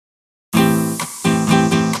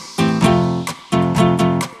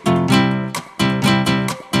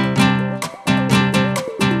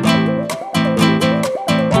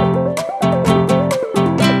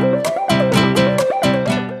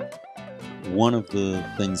one of the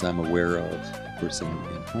things I'm aware of course, in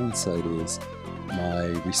hindsight, is my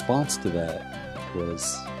response to that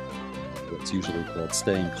was what's usually called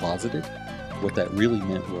staying closeted. What that really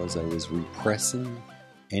meant was I was repressing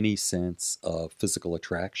any sense of physical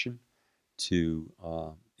attraction to,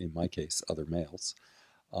 in my case, other males,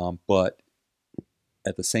 but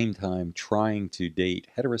at the same time trying to date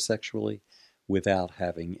heterosexually without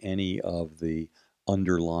having any of the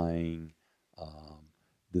underlying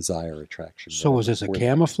desire, attraction. So was this a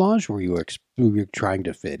camouflage? Were you trying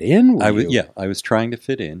to fit in? Yeah, I was trying to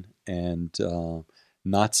fit in, and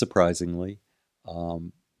not surprisingly,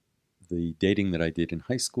 the dating that I did in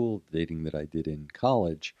high school, the dating that I did in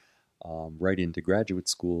college, right into graduate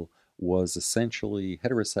school, was essentially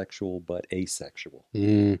heterosexual but asexual.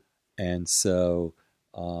 And so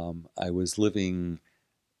I was living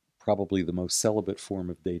probably the most celibate form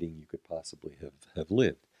of dating you could possibly have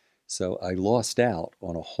lived. So I lost out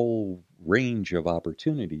on a whole range of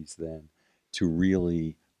opportunities then to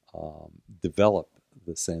really develop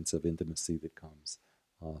the sense of intimacy that comes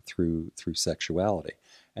through sexuality.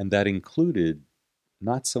 And that included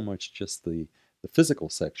not so much just the physical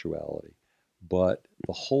sexuality, but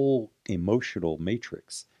the whole emotional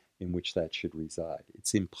matrix in which that should reside.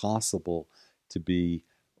 It's impossible to be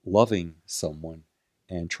loving someone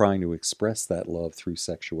and trying to express that love through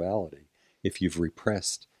sexuality if you've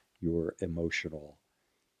repressed your emotional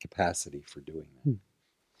capacity for doing that.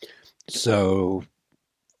 So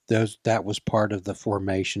that was part of the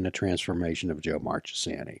formation, the transformation of Joe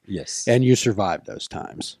Marchesani. Yes. And you survived those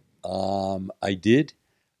times. I did,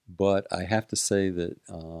 but I have to say that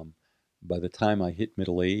by the time I hit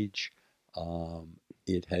middle age,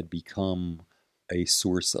 it had become a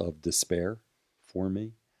source of despair for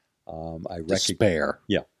me. Despair.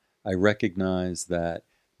 Yeah. I recognize that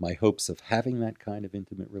my hopes of having that kind of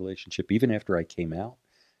intimate relationship, even after I came out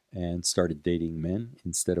and started dating men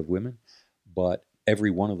instead of women, but every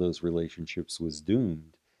one of those relationships was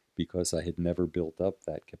doomed because I had never built up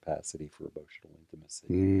that capacity for emotional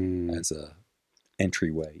intimacy as a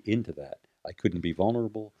entryway into that. I couldn't be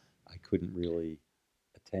vulnerable. I couldn't really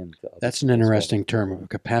attend to others. That's an interesting term,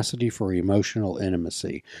 capacity for emotional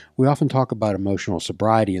intimacy. We often talk about emotional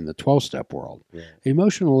sobriety in the 12-step world. Right.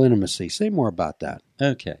 Emotional intimacy, say more about that.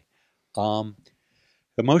 Okay.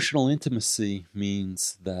 Emotional intimacy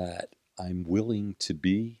means that I'm willing to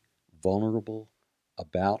be vulnerable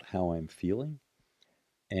about how I'm feeling.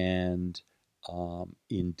 And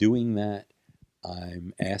in doing that,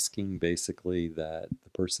 I'm asking basically that the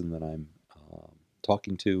person that I'm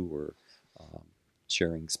talking to or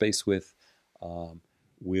sharing space with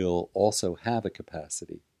will also have a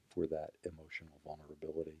capacity for that emotional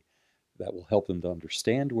vulnerability that will help them to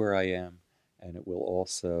understand where I am, and it will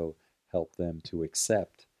also help them to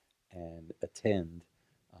accept and attend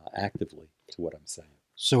actively to what I'm saying.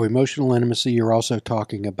 So emotional intimacy, you're also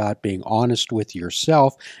talking about being honest with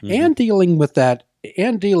yourself and dealing with that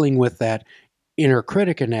inner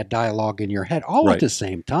critic and that dialogue in your head all at the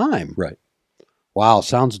same time. Right. Wow,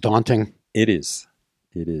 sounds daunting. It is.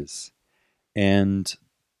 It is. And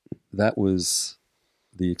that was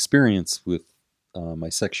the experience with my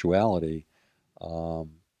sexuality,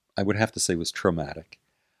 I would have to say was traumatic.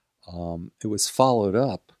 It was followed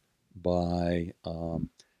up by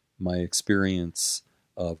my experience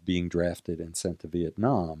of being drafted and sent to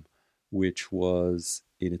Vietnam, which was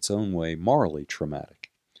in its own way morally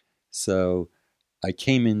traumatic. So I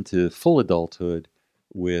came into full adulthood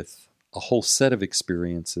with a whole set of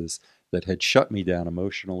experiences that had shut me down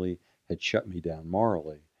emotionally, had shut me down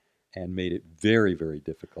morally, and made it very, very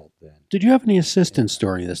difficult then. Did you have any assistance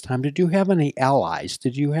during this time? Did you have any allies?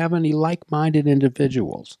 Did you have any like-minded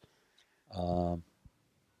individuals?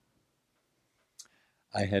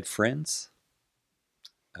 I had friends.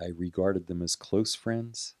 I regarded them as close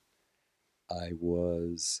friends. I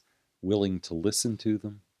was willing to listen to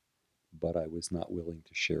them, but I was not willing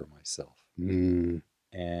to share myself. And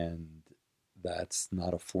that's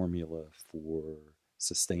not a formula for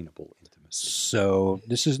sustainable intimacy. So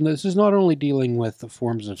this is not only dealing with the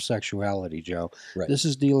forms of sexuality, Joe. Right. This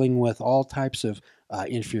is dealing with all types of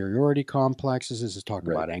inferiority complexes. This is talk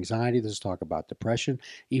about anxiety. This is talk about depression.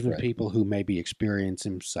 Even people who may be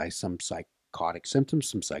experiencing some psychotic symptoms,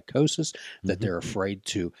 some psychosis that they're afraid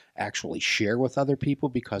to actually share with other people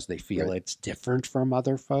because they feel it's different from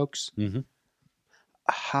other folks.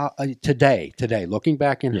 How today, looking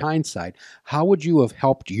back in hindsight, how would you have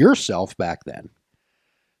helped yourself back then?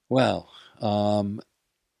 Well,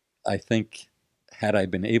 I think had I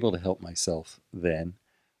been able to help myself then,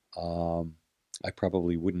 I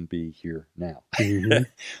probably wouldn't be here now.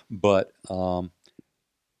 But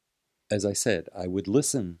as I said, I would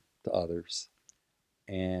listen to others.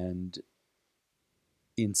 And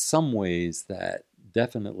in some ways, that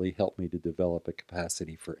definitely helped me to develop a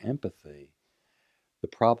capacity for empathy. The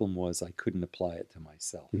problem was I couldn't apply it to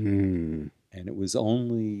myself. Mm. And it was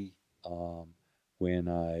only when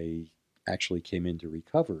I actually came into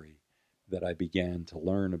recovery that I began to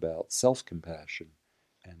learn about self-compassion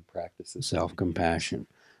and practices Self-compassion.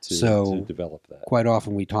 to develop that. Quite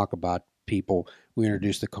often we talk about people, we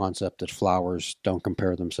introduce the concept that flowers don't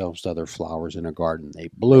compare themselves to other flowers in a garden. They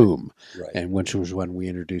bloom. Right. And which was when we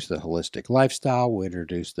introduced the holistic lifestyle, we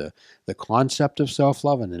introduced the concept of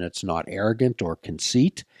self-love, and then it's not arrogant or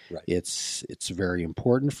conceit. Right. It's very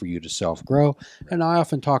important for you to self-grow. Right. And I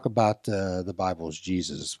often talk about the Bible's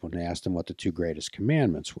Jesus when they asked him what the two greatest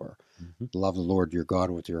commandments were. Mm-hmm. Love the Lord your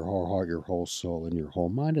God with your whole heart, your whole soul, and your whole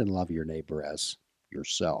mind, and love your neighbor as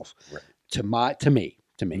yourself. Right. To me,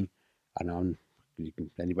 and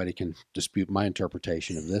anybody can dispute my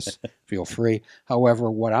interpretation of this. Feel free.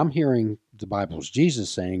 However, what I'm hearing the Bible's Jesus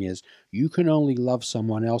saying is you can only love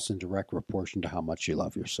someone else in direct proportion to how much you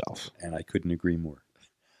love yourself. And I couldn't agree more.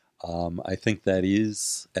 I think that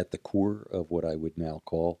is at the core of what I would now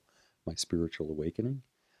call my spiritual awakening.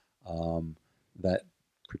 That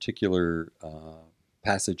particular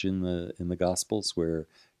passage in the Gospels where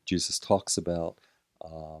Jesus talks about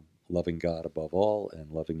loving God above all and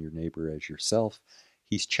loving your neighbor as yourself,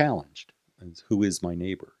 he's challenged. Who is my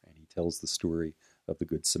neighbor? And he tells the story of the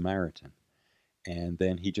Good Samaritan. And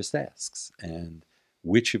then he just asks, and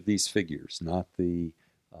which of these figures, not the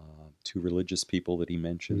two religious people that he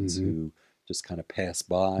mentions who just kind of pass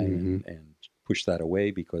by and push that away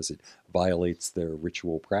because it violates their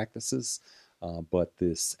ritual practices, but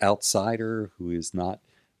this outsider who is not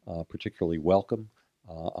particularly welcome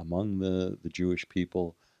among the Jewish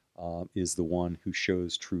people is the one who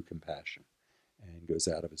shows true compassion and goes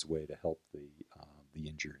out of his way to help the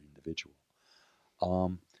injured individual.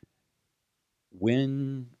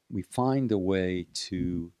 When we find a way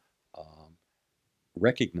to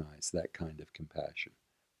recognize that kind of compassion,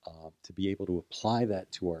 to be able to apply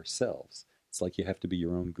that to ourselves, it's like you have to be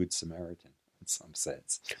your own Good Samaritan in some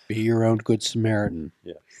sense. Be your own Good Samaritan.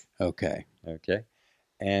 Yes. Okay.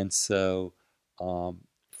 And so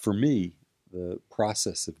for me, the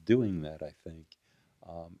process of doing that, I think,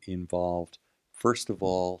 involved, first of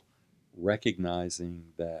all, recognizing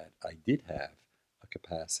that I did have a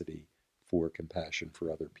capacity for compassion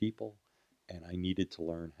for other people, and I needed to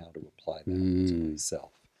learn how to apply that to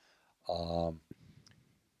myself.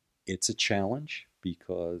 It's a challenge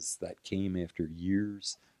because that came after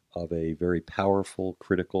years of a very powerful,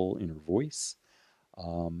 critical inner voice.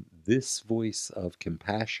 This voice of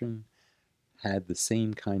compassion had the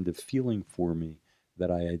same kind of feeling for me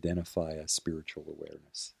that I identify as spiritual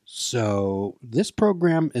awareness. So this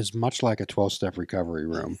program is much like a 12-step recovery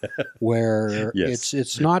room where yes.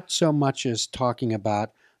 it's not so much as talking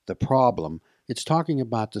about the problem, it's talking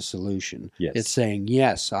about the solution. Yes. It's saying,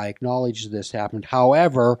 yes, I acknowledge this happened.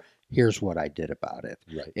 However, here's what I did about it.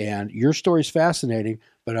 Right. And your story's fascinating,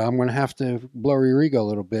 but I'm going to have to blow your ego a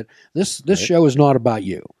little bit. This show is not about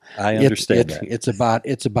you. I understand that.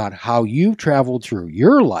 It's about how you traveled through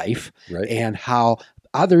your life and how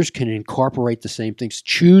others can incorporate the same things,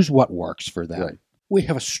 choose what works for them. Right. We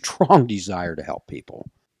have a strong desire to help people.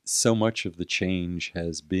 So much of the change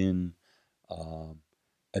has been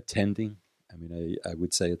attending. I mean, I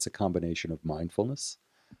would say it's a combination of mindfulness,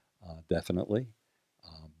 definitely,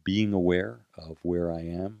 being aware of where I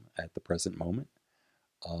am at the present moment,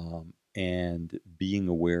 and being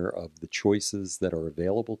aware of the choices that are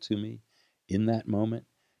available to me in that moment,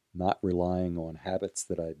 not relying on habits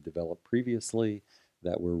that I've developed previously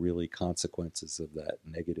that were really consequences of that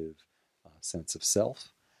negative sense of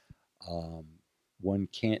self. One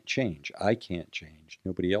can't change. I can't change.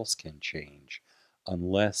 Nobody else can change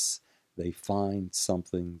unless they find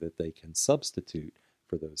something that they can substitute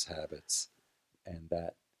for those habits, and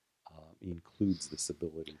that includes this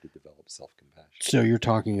ability to develop self-compassion. So you're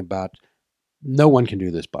talking about no one can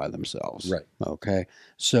do this by themselves. Right. Okay.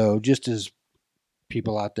 So just as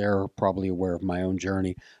people out there are probably aware of my own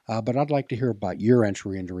journey, but I'd like to hear about your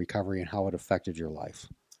entry into recovery and how it affected your life.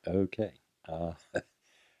 Okay.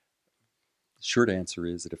 Short answer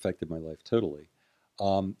is it affected my life totally.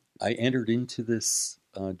 I entered into this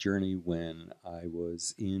journey when I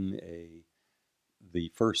was in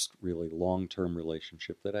the first really long-term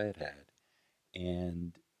relationship that I had had,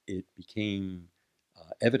 and it became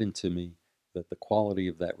evident to me that the quality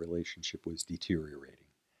of that relationship was deteriorating.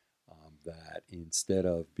 That instead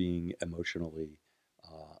of being emotionally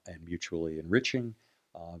and mutually enriching,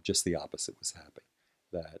 just the opposite was happening.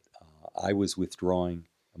 That I was withdrawing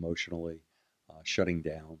emotionally, shutting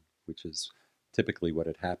down, which is typically what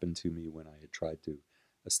had happened to me when I had tried to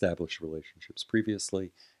establish relationships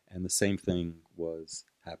previously. And the same thing was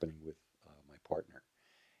happening with my partner.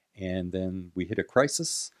 And then we hit a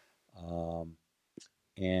crisis.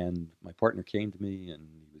 And my partner came to me, and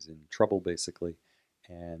he was in trouble, basically.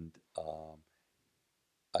 And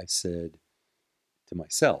I said to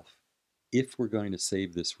myself, if we're going to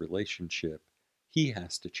save this relationship, he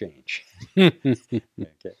has to change.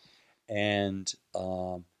 Okay. And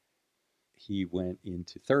he went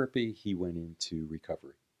into therapy. He went into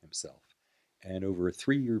recovery himself. And over a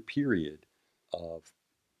 3-year period of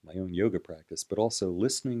my own yoga practice, but also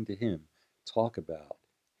listening to him talk about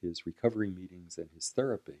his recovery meetings and his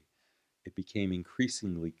therapy, it became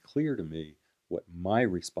increasingly clear to me what my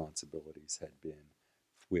responsibilities had been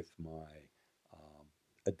with my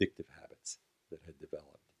addictive habits that had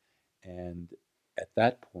developed. And at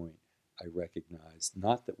that point, I recognized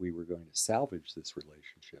not that we were going to salvage this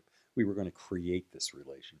relationship, we were going to create this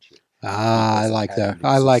relationship. I like that.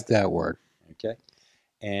 I like that word. Okay.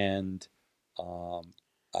 And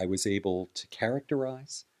I was able to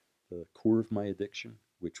characterize the core of my addiction,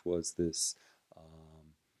 which was this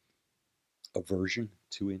aversion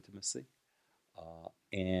to intimacy,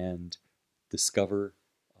 and discover,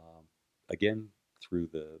 again, through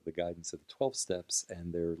the guidance of the 12 steps,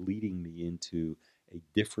 and they're leading me into a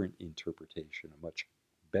different interpretation, a much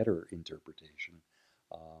better interpretation,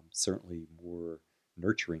 certainly more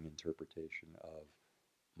nurturing interpretation of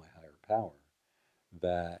my higher power,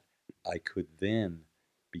 that I could then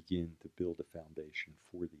begin to build a foundation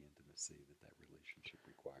for the intimacy that relationship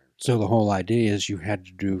required. So the whole idea is you had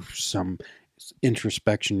to do some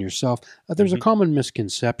introspection yourself. There's a common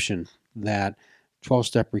misconception that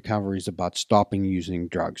 12-step recovery is about stopping using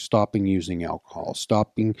drugs, stopping using alcohol,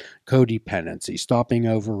 stopping codependency, stopping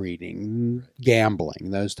overeating,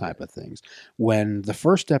 gambling, those type of things. When the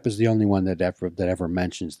first step is the only one that ever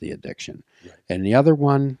mentions the addiction. Right. And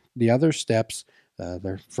the other steps,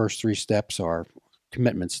 the first 3 steps are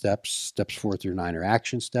commitment steps. Steps 4 through 9 are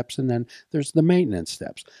action steps, and then there's the maintenance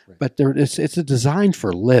steps. Right. But it's a design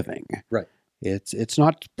for living. Right. It's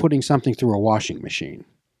not putting something through a washing machine.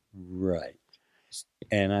 Right.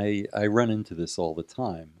 And I run into this all the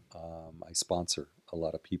time. I sponsor a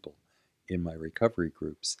lot of people in my recovery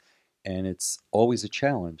groups, and it's always a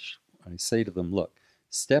challenge. I say to them, look,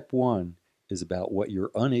 step 1 is about what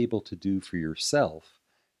you're unable to do for yourself,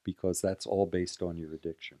 because that's all based on your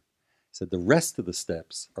addiction. So the rest of the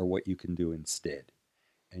steps are what you can do instead.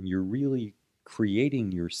 And you're really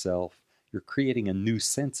creating yourself, you're creating a new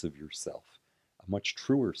sense of yourself, a much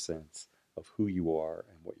truer sense of who you are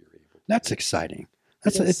and what you're able to do. That's exciting.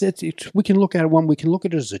 We can look at it we can look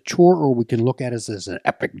at it as a chore, or we can look at it as an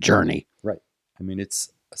epic journey. Right. I mean,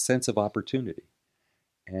 it's a sense of opportunity.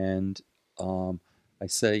 And I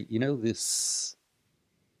say, this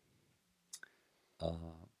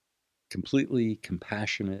completely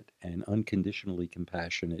compassionate and unconditionally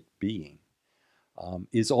compassionate being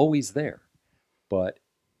is always there. But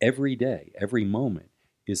every day, every moment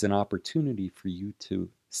is an opportunity for you to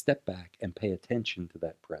step back and pay attention to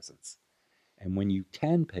that presence. And when you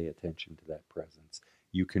can pay attention to that presence,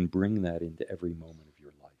 you can bring that into every moment of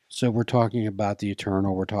your life. So we're talking about the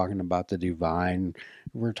eternal, we're talking about the divine,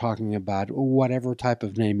 we're talking about whatever type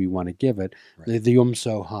of name you want to give it, right. the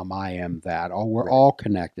so hum, I am that. We're right. all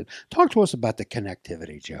connected. Talk to us about the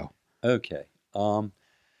connectivity, Joe. Okay.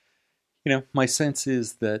 My sense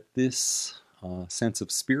is that this sense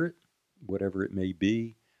of spirit, whatever it may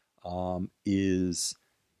be, is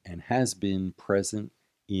and has been present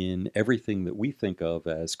in everything that we think of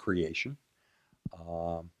as creation.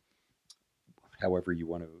 However you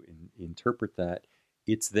want to interpret that,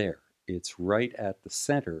 it's there. It's right at the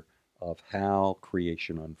center of how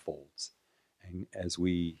creation unfolds. And as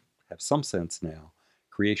we have some sense now,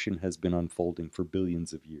 creation has been unfolding for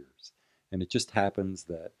billions of years. And it just happens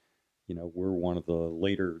that, we're one of the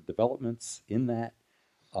later developments in that.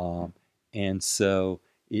 And so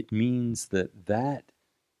it means that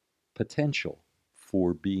potential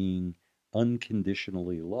for being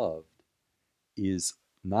unconditionally loved is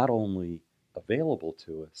not only available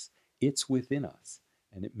to us, it's within us.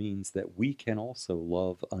 And it means that we can also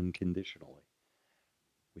love unconditionally.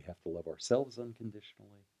 We have to love ourselves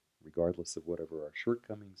unconditionally, regardless of whatever our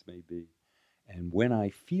shortcomings may be. And when I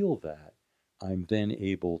feel that, I'm then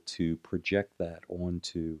able to project that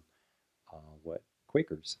onto what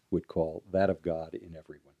Quakers would call that of God in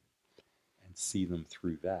everyone, and see them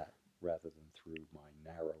through that rather than through my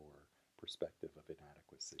narrower perspective of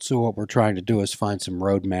inadequacy. So what we're trying to do is find some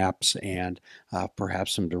roadmaps and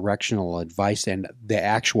perhaps some directional advice and the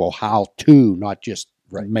actual how-to, not just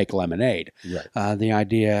right. make lemonade. Right. The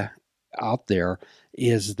idea out there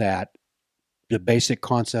is that the basic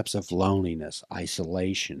concepts of loneliness,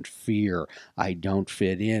 isolation, fear, I don't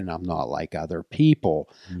fit in, I'm not like other people.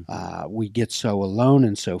 We get so alone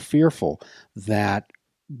and so fearful that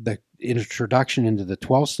the introduction into the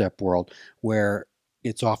 12-step world, where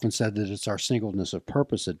it's often said that it's our singleness of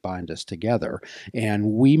purpose that binds us together.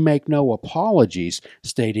 And we make no apologies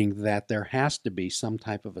stating that there has to be some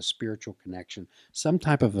type of a spiritual connection, some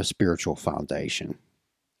type of a spiritual foundation.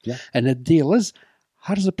 Yeah. And the deal is,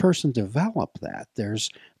 how does a person develop that?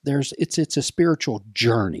 It's a spiritual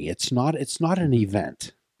journey. It's not an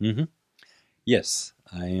event. Mm-hmm. Yes,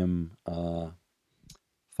 I am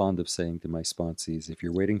fond of saying to my sponsees, if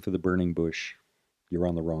you're waiting for the burning bush, you're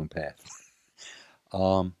on the wrong path.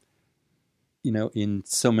 In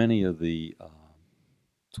so many of the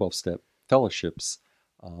 12-step fellowships,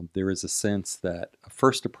 there is a sense that a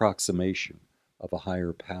first approximation of a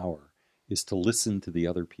higher power is to listen to the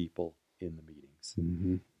other people in the meetings.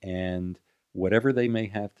 Mm-hmm. And whatever they may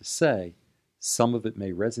have to say, some of it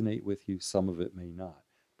may resonate with you, some of it may not.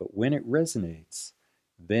 But when it resonates,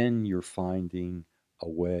 then you're finding a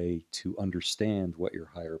way to understand what your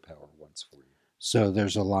higher power wants for you. So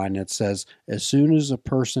there's a line that says, as soon as a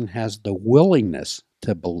person has the willingness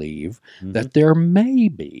to believe that there may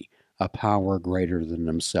be a power greater than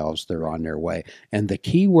themselves, they're on their way. And the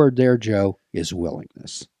key word there, Joe, is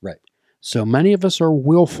willingness. Right. So many of us are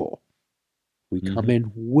willful. We come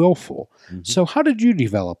in willful. So how did you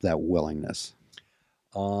develop that willingness?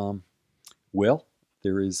 Well,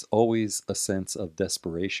 there is always a sense of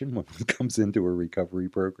desperation when one comes into a recovery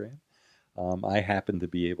program. I happen to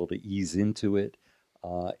be able to ease into it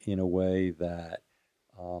in a way that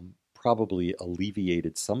probably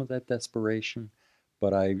alleviated some of that desperation.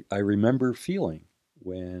 But I remember feeling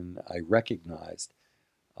when I recognized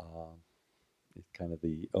kind of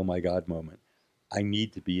the oh my God moment, I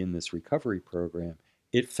need to be in this recovery program.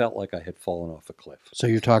 It felt like I had fallen off a cliff. So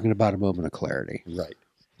you're talking about a moment of clarity. Right.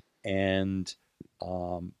 And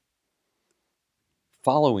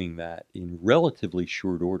following that in relatively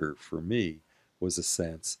short order for me was a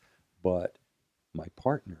sense, but my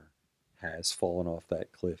partner has fallen off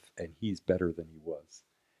that cliff and he's better than he was.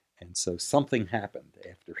 And so something happened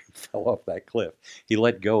after he fell off that cliff. He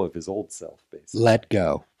let go of his old self, basically. Let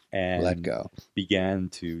go. And let go. Began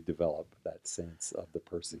to develop that sense of the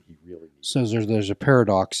person he really needs. So there's a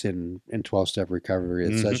paradox in 12-step recovery.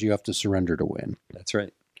 It says you have to surrender to win. That's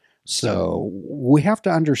right. So we have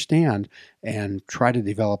to understand and try to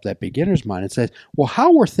develop that beginner's mind and say, well,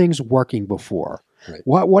 how were things working before? Right.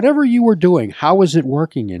 Whatever you were doing, how was it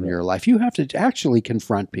working in your life? You have to actually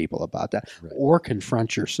confront people about that or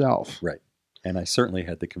confront yourself. Right. And I certainly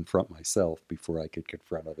had to confront myself before I could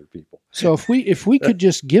confront other people. So if we could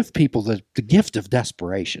just give people the gift of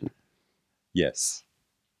desperation. Yes.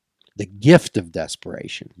 The gift of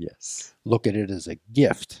desperation. Yes. Look at it as a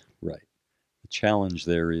gift. Right. The challenge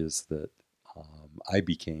there is that I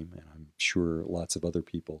became, and I'm sure lots of other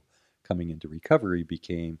people coming into recovery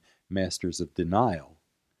became masters of denial,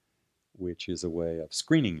 which is a way of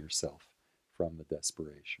screening yourself from the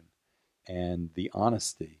desperation. And the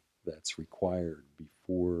honesty that's required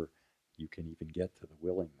before you can even get to the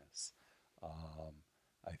willingness,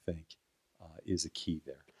 I think, is a key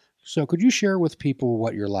there. So could you share with people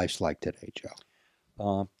what your life's like today,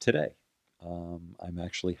 Joe? Today, I'm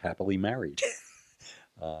actually happily married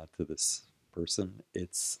to this person.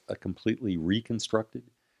 It's a completely reconstructed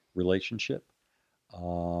relationship.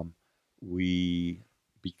 I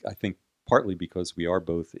think partly because we are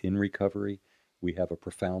both in recovery, we have a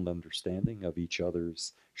profound understanding of each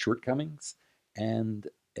other's shortcomings and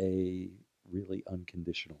a really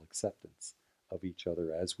unconditional acceptance of each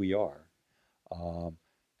other as we are,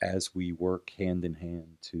 as we work hand in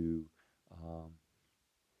hand to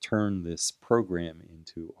turn this program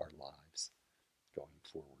into our lives going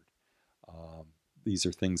forward. These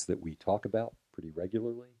are things that we talk about pretty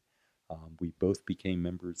regularly. We both became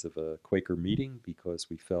members of a Quaker meeting because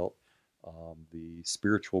we felt the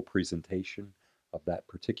spiritual presentation of that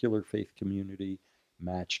particular faith community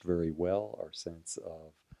matched very well our sense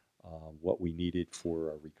of what we needed for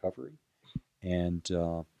our recovery. And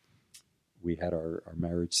we had our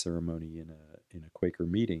marriage ceremony in a Quaker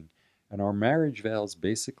meeting. And our marriage vows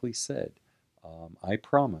basically said, I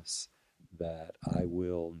promise that I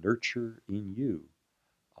will nurture in you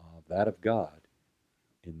that of God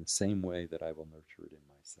in the same way that I will nurture it in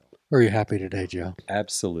myself. Are you happy today, Joe?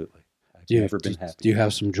 Absolutely. I've never been happy. Do you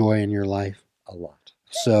have some joy in your life? A lot.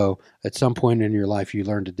 So at some point in your life, you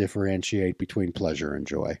learn to differentiate between pleasure and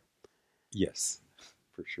joy. Yes,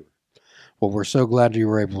 for sure. Well, we're so glad you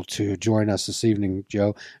were able to join us this evening,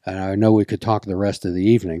 Joe. And I know we could talk the rest of the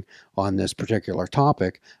evening on this particular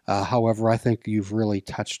topic. However, I think you've really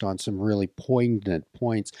touched on some really poignant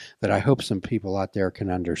points that I hope some people out there can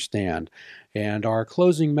understand. And our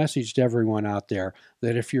closing message to everyone out there,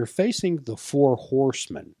 that if you're facing the four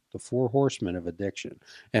horsemen of addiction,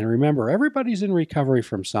 and remember, everybody's in recovery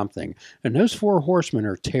from something, and those four horsemen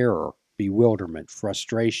are terror, bewilderment,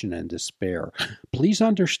 frustration, and despair. Please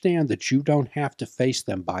understand that you don't have to face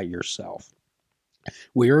them by yourself.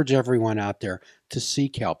 We urge everyone out there to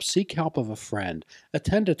seek help of a friend,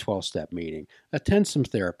 attend a 12-step meeting, attend some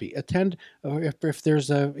therapy, attend if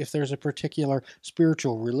there's a particular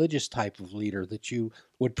spiritual, religious type of leader that you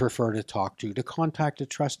would prefer to talk to contact a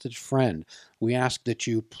trusted friend. We ask that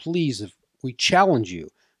you we challenge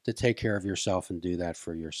you to take care of yourself and do that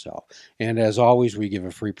for yourself. And as always, we give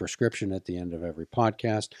a free prescription at the end of every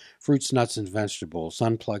podcast: fruits, nuts, and vegetables.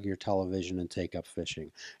 Unplug your television and take up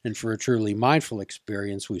fishing. And for a truly mindful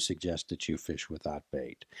experience, we suggest that you fish without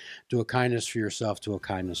bait. Do a kindness for yourself, do a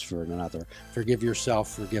kindness for another. Forgive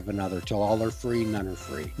yourself, forgive another. Till all are free, none are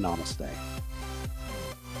free. Namaste.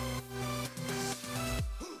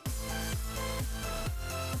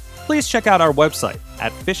 Please check out our website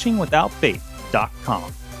at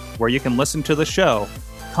fishingwithoutbait.com, where you can listen to the show,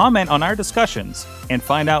 comment on our discussions, and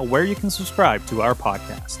find out where you can subscribe to our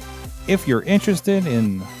podcast. If you're interested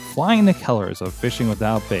in flying the colors of Fishing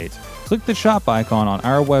Without Bait, click the shop icon on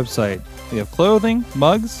our website. We have clothing,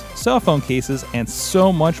 mugs, cell phone cases, and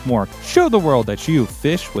so much more. Show the world that you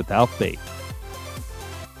fish without bait.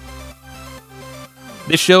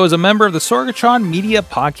 This show is a member of the Sorgatron Media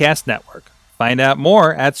Podcast Network. Find out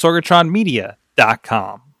more at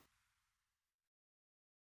sorgatronmedia.com.